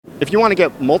If you want to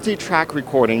get multi-track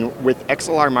recording with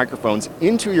XLR microphones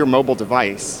into your mobile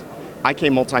device,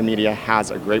 IK Multimedia has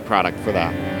a great product for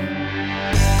that.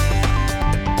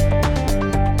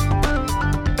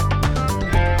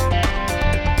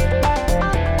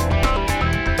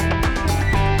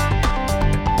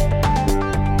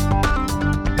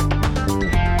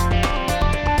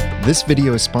 This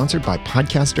video is sponsored by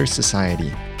Podcaster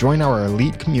Society. Join our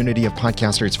elite community of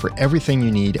podcasters for everything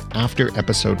you need after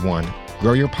episode 1.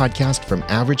 Grow your podcast from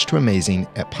average to amazing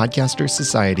at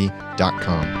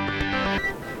podcastersociety.com.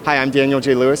 Hi, I'm Daniel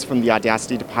J. Lewis from the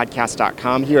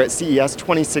audacitytopodcast.com here at CES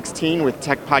 2016 with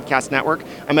Tech Podcast Network.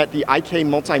 I'm at the IK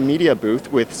Multimedia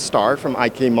booth with Star from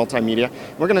IK Multimedia.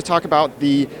 We're going to talk about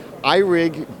the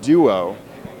iRig Duo.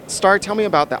 Star, tell me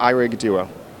about the iRig Duo.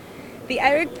 The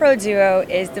iRig Pro Duo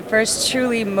is the first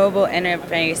truly mobile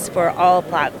interface for all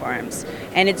platforms,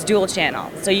 and it's dual channel.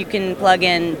 So you can plug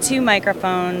in 2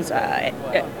 microphones.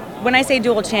 When I say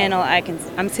dual channel,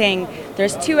 I'm saying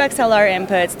there's 2 XLR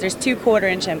inputs, there's 2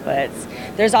 quarter-inch inputs,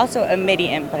 there's also a MIDI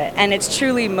input, and it's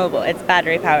truly mobile. It's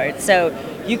battery powered, so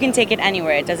you can take it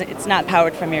anywhere. It's not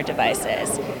powered from your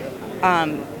devices.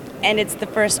 And it's the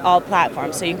first all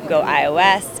platform, so you can go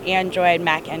iOS, Android,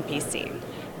 Mac, and PC.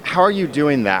 How are you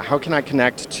doing that? How can I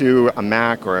connect to a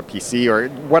Mac or a PC, or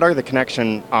what are the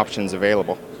connection options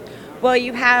available? Well,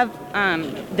 you have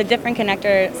the different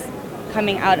connectors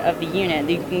coming out of the unit.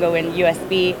 You can go in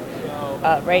USB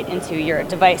right into your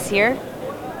device here.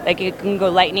 Like you can go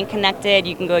Lightning connected,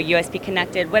 you can go USB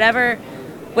connected, whatever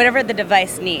the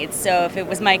device needs. So if it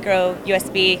was micro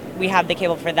USB, we have the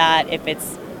cable for that. If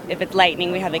it's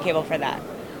Lightning, we have the cable for that.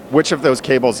 Which of those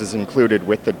cables is included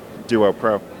with the Duo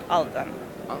Pro? All of them.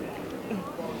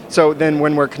 So then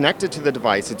when we're connected to the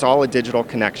device, it's all a digital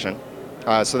connection.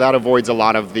 So that avoids a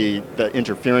lot of the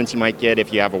interference you might get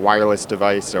if you have a wireless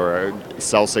device or a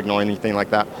cell signal, anything like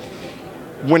that.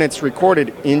 When it's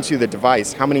recorded into the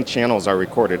device, how many channels are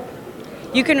recorded?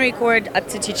 You can record up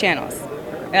to 2 channels,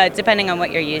 depending on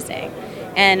what you're using.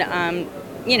 And,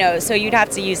 so you'd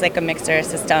have to use like a mixer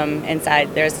system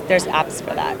inside. There's apps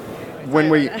for that. When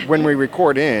we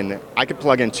record in, I could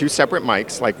plug in 2 separate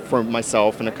mics, like for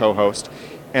myself and a co-host,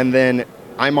 and then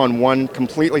I'm on one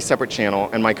completely separate channel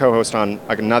and my co-host on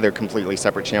another completely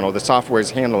separate channel. The software is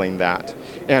handling that.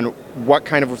 And what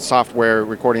kind of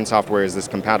recording software is this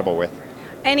compatible with?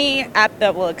 Any app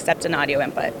that will accept an audio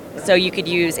input. So you could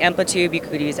use Amplitude, you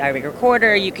could use iRig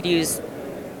Recorder, you could use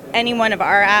any one of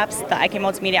our apps, the IK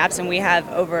Multimedia apps, and we have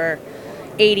over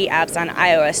 80 apps on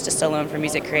iOS just alone for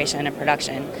music creation and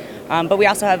production. But we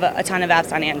also have a ton of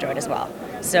apps on Android as well.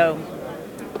 So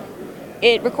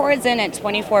it records in at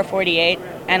 2448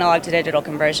 analog to digital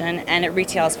conversion, and it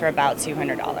retails for about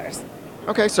 $200.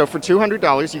 Okay, so for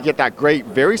 $200, you get that great,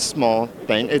 very small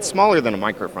thing. It's smaller than a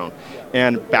microphone,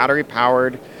 and battery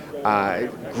powered,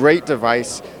 great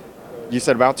device. You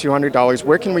said about $200.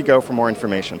 Where can we go for more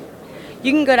information?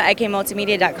 You can go to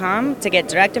ikmultimedia.com to get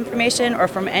direct information, or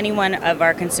from any one of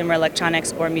our consumer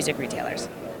electronics or music retailers.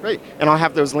 Great, and I'll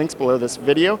have those links below this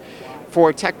video.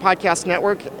 For Tech Podcast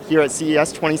Network here at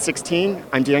CES 2016,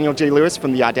 I'm Daniel J. Lewis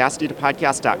from the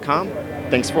audacitytopodcast.com.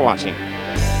 Thanks for watching.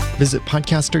 Visit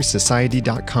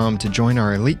podcastersociety.com to join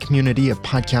our elite community of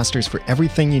podcasters for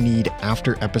everything you need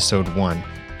after episode 1.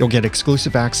 You'll get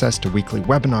exclusive access to weekly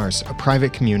webinars, a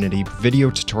private community, video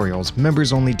tutorials,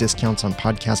 members-only discounts on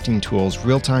podcasting tools,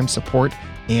 real-time support,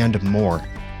 and more.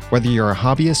 Whether you're a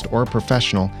hobbyist or a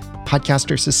professional,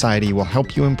 Podcaster Society will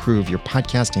help you improve your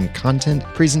podcasting content,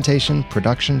 presentation,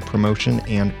 production, promotion,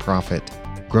 and profit.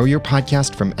 Grow your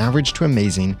podcast from average to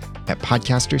amazing at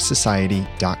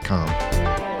podcastersociety.com.